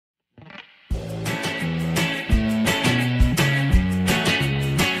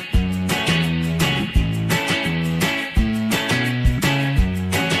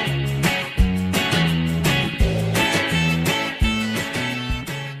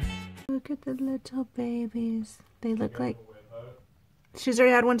Look at the little babies. They look like... She's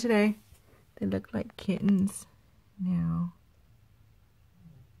already had one today. They look like kittens now.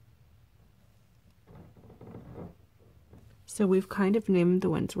 So we've kind of named the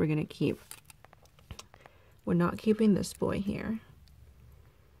ones we're going to keep. We're not keeping this boy here.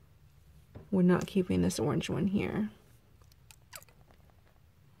 We're not keeping this orange one here.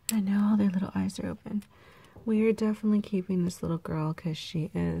 I know all their little eyes are open. We are definitely keeping this little girl because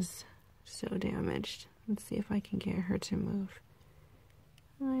she is so damaged. Let's see if I can get her to move.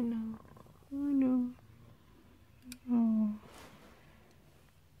 I know. I know. Oh.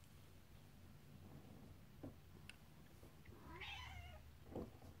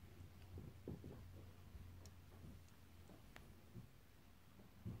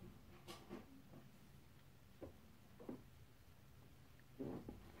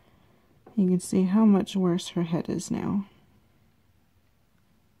 You can see how much worse her head is now.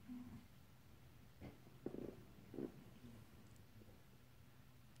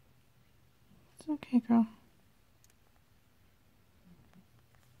 It's okay, girl.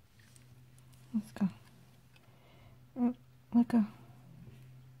 Let's go. Oh, let go.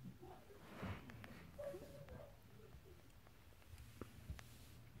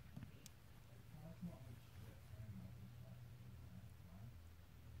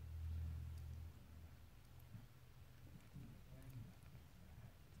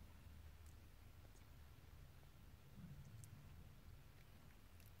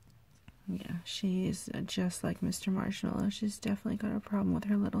 Yeah, she's just like Mr. Marshmallow. She's definitely got a problem with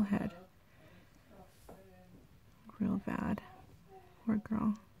her little head. Real bad. Poor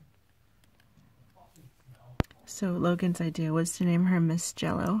girl. So Logan's idea was to name her Miss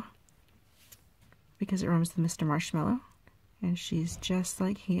Jello because it rhymes with Mr. Marshmallow. And she's just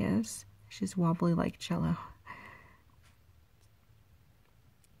like he is. She's wobbly like Jello.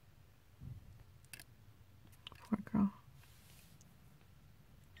 Poor girl.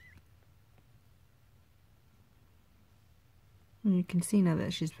 And you can see now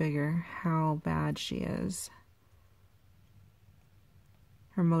that she's bigger how bad she is.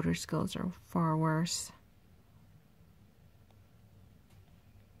 Her motor skills are far worse.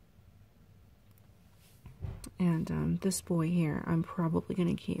 And this boy here I'm probably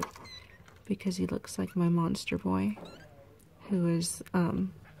going to keep because he looks like my monster boy, who is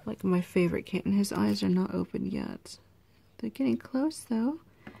like my favorite kitten. His eyes are not open yet. They're getting close though.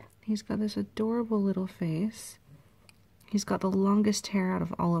 He's got this adorable little face. He's got the longest hair out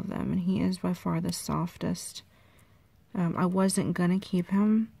of all of them, and he is by far the softest. I wasn't gonna keep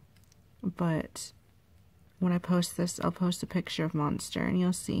him, but when I post this, I'll post a picture of Monster, and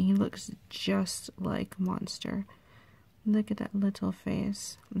you'll see he looks just like Monster. Look at that little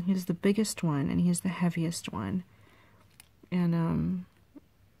face. He's the biggest one, and he's the heaviest one. And,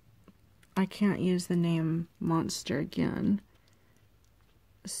 I can't use the name Monster again,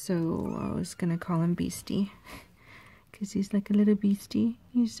 so I was gonna call him Beastie. Because he's like a little beastie.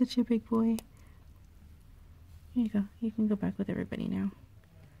 He's such a big boy. Here you go. You can go back with everybody now.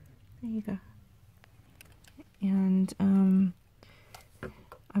 There you go. And, I'm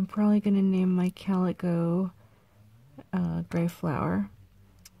probably going to name my calico, Gray Flower.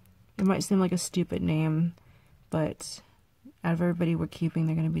 It might seem like a stupid name, but out of everybody we're keeping,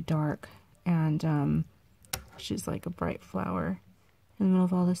 they're going to be dark. And, she's like a bright flower in the middle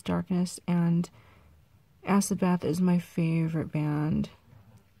of all this darkness. And Acid Bath is my favorite band,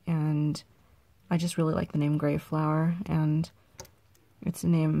 and I just really like the name Gray Flower, and it's a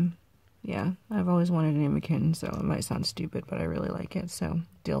name, yeah, I've always wanted to name a kitten, so it might sound stupid, but I really like it, so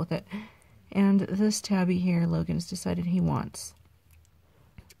deal with it. And this tabby here, Logan's decided he wants,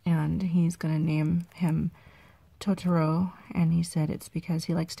 and he's gonna name him Totoro, and he said it's because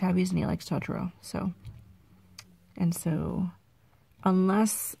he likes tabbies and he likes Totoro, so, and so,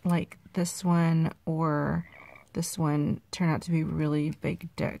 unless, like, this one or this one turn out to be really big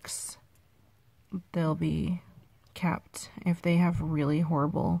dicks, they'll be kept. If they have really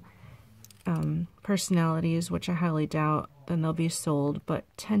horrible personalities, which I highly doubt, then they'll be sold. But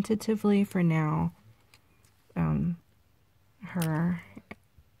tentatively, for now, her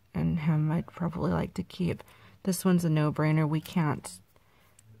and him I'd probably like to keep. This one's a no-brainer. We can't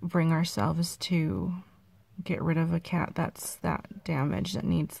bring ourselves to get rid of a cat that's that damaged, that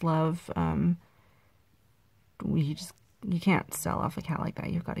needs love. You can't sell off a cat like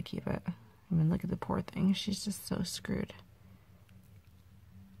that. You've got to keep it. I mean, look at the poor thing. She's just so screwed.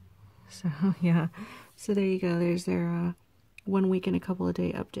 So, yeah. So there you go. There's their 1 week and a couple of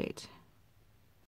day update.